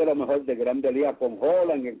es de lo mejor de Grandes Ligas, con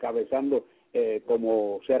Holland encabezando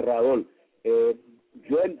como cerrador.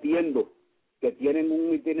 Yo entiendo que tienen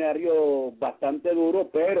un itinerario bastante duro,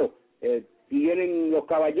 pero tienen los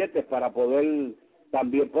caballetes para poder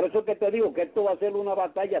también. Por eso es que te digo que esto va a ser una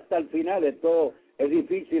batalla hasta el final. Esto es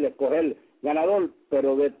difícil escoger ganador,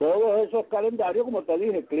 pero de todos esos calendarios, como te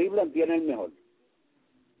dije, Cleveland tiene el mejor.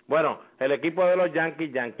 Bueno, el equipo de los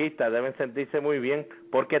yanquistas deben sentirse muy bien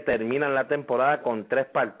porque terminan la temporada con 3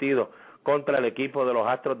 partidos contra el equipo de los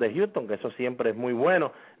Astros de Houston, que eso siempre es muy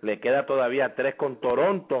bueno. Le queda todavía 3 con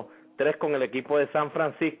Toronto, 3 con el equipo de San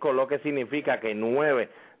Francisco, lo que significa que 9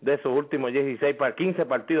 de sus últimos 15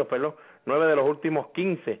 partidos, 9 de los últimos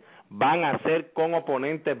 15 van a ser con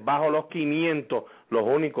oponentes bajo los 500. Los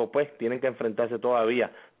únicos, pues, tienen que enfrentarse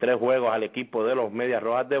todavía 3 juegos al equipo de los Medias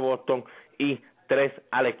Rojas de Boston y 3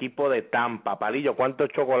 al equipo de Tampa. Palillo, ¿cuántos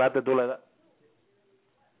chocolates tú le das?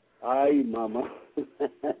 Ay, mamá.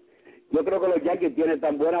 Yo creo que los Yankees tienen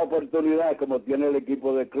tan buenas oportunidades como tiene el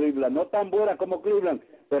equipo de Cleveland. No tan buenas como Cleveland,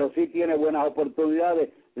 pero sí tiene buenas oportunidades.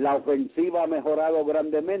 La ofensiva ha mejorado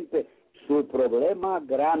grandemente. Su problema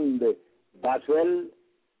grande va a ser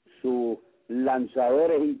sus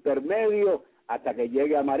lanzadores intermedios hasta que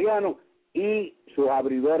llegue a Mariano y sus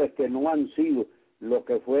abridores que no han sido lo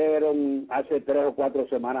que fueron hace 3 o 4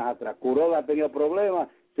 semanas atrás. Kuroda ha tenido problemas,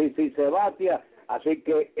 sí, Sebastián, así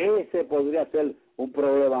que ese podría ser un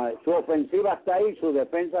problema. Su ofensiva está ahí, su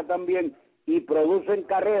defensa también, y producen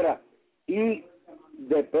carreras, y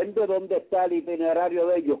depende de dónde está el itinerario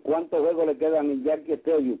de ellos, cuántos juegos le quedan en Yankee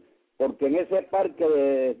Stadium, porque en ese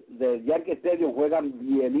parque de Yankee Stadium juegan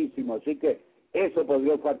bienísimo, así que eso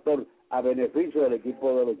podría ser un factor a beneficio del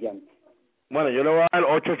equipo de los Yankees. Bueno, yo le voy a dar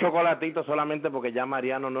 8 chocolatitos solamente porque ya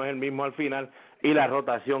Mariano no es el mismo al final y la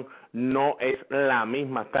rotación no es la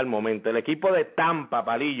misma hasta el momento. El equipo de Tampa,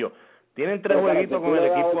 Palillo, tienen 3 jueguitos con el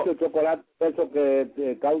equipo. 8 chocolates, esos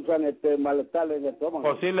que causan malestar en el estómago.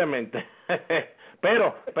 Posiblemente.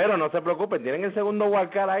 pero no se preocupen, tienen el segundo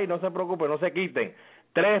wildcard ahí, no se preocupen, no se quiten.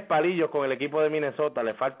 3 palillos con el equipo de Minnesota,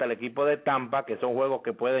 le falta el equipo de Tampa, que son juegos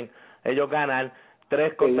que pueden ellos ganar.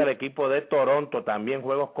 3 contra el equipo de Toronto, también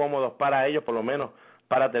juegos cómodos para ellos, por lo menos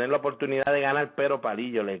para tener la oportunidad de ganar, pero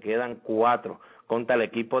palillo, le quedan 4 contra el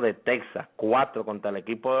equipo de Texas, 4 contra el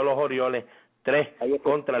equipo de los Orioles, 3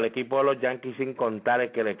 contra el equipo de los Yankees, sin contar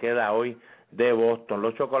el que le queda hoy de Boston.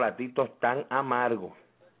 Los chocolatitos tan amargos.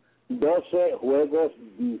 12 juegos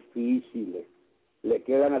difíciles le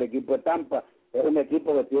quedan al equipo de Tampa. Es un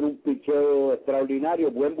equipo que tiene un picheo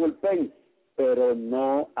extraordinario, buen bullpen, pero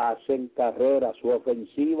no hacen carrera. Su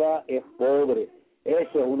ofensiva es pobre. Ese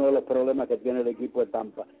es uno de los problemas que tiene el equipo de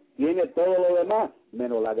Tampa. Tiene todo lo demás,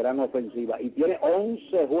 menos la gran ofensiva. Y tiene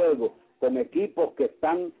 11 juegos con equipos que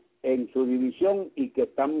están en su división y que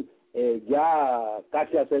están ya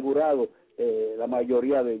casi asegurados, la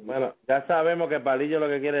mayoría de ellos. Bueno, ya sabemos que palillo lo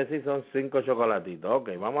que quiere decir son 5 chocolatitos. Ok,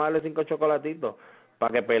 vamos a darle 5 chocolatitos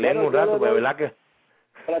para que peleen un rato, pues verdad que...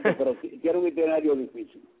 Pero quiero un itinerario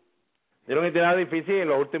difícil. Tiene un itinerario difícil en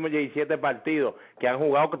los últimos 17 partidos que han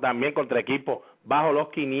jugado también contra equipos bajo los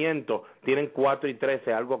 500, tienen 4 y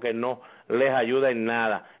 13, algo que no les ayuda en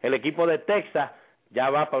nada. El equipo de Texas ya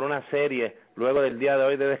va para una serie, luego del día de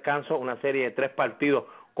hoy de descanso, una serie de 3 partidos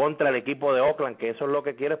contra el equipo de Oakland, que eso es lo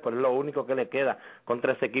que quiere, pero es lo único que le queda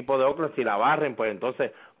contra ese equipo de Oakland. Si la barren, pues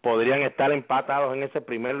entonces podrían estar empatados en ese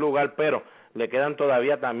primer lugar, pero le quedan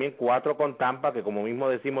todavía también 4 con Tampa, que como mismo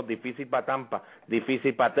decimos, difícil para Tampa,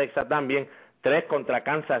 difícil para Texas también, 3 contra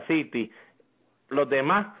Kansas City, los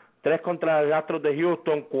demás 3 contra los Astros de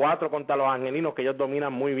Houston, 4 contra los Angelinos, que ellos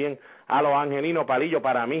dominan muy bien a los Angelinos. Palillo,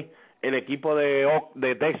 para mí, el equipo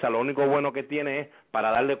de Texas, lo único bueno que tiene es,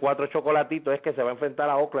 para darle 4 chocolatitos, es que se va a enfrentar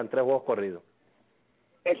a Oakland en 3 juegos corridos.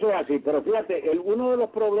 Eso es así, pero fíjate, uno de los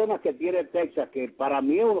problemas que tiene Texas, que para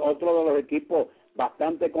mí es otro de los equipos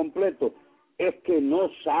bastante completos, es que no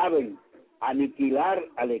saben aniquilar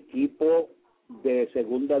al equipo de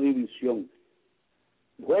segunda división.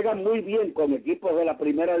 Juegan muy bien con equipos de la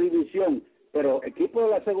primera división, pero equipos de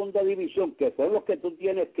la segunda división, que son los que tú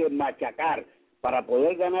tienes que machacar para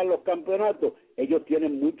poder ganar los campeonatos, ellos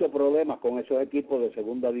tienen muchos problemas con esos equipos de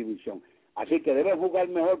segunda división. Así que deben jugar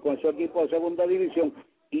mejor con esos equipos de segunda división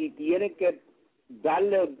y tienen que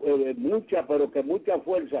darle mucha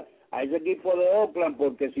fuerza a ese equipo de Oakland,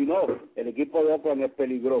 porque si no, el equipo de Oakland es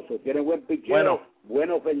peligroso. Tiene buen picheo,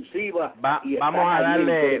 buena ofensiva. Vamos a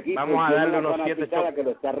darle unos 7 que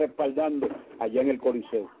lo está respaldando allá en el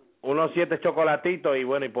Coliseo. Unos 7 chocolatitos y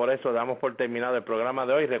bueno, y por eso damos por terminado el programa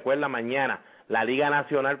de hoy. Recuerda, mañana la Liga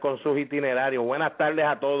Nacional con sus itinerarios. Buenas tardes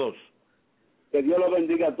a todos. Que Dios los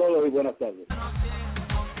bendiga a todos y buenas tardes.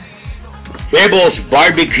 Bebo's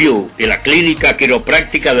Barbecue y la clínica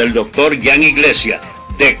quiropráctica del Dr. Jan Iglesias,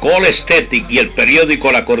 The Call Aesthetic y el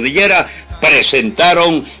periódico La Cordillera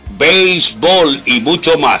presentaron Beisbol y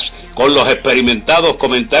Mucho Más, con los experimentados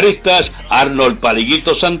comentaristas Arnold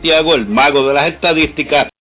Palillito Santiago, el mago de las estadísticas,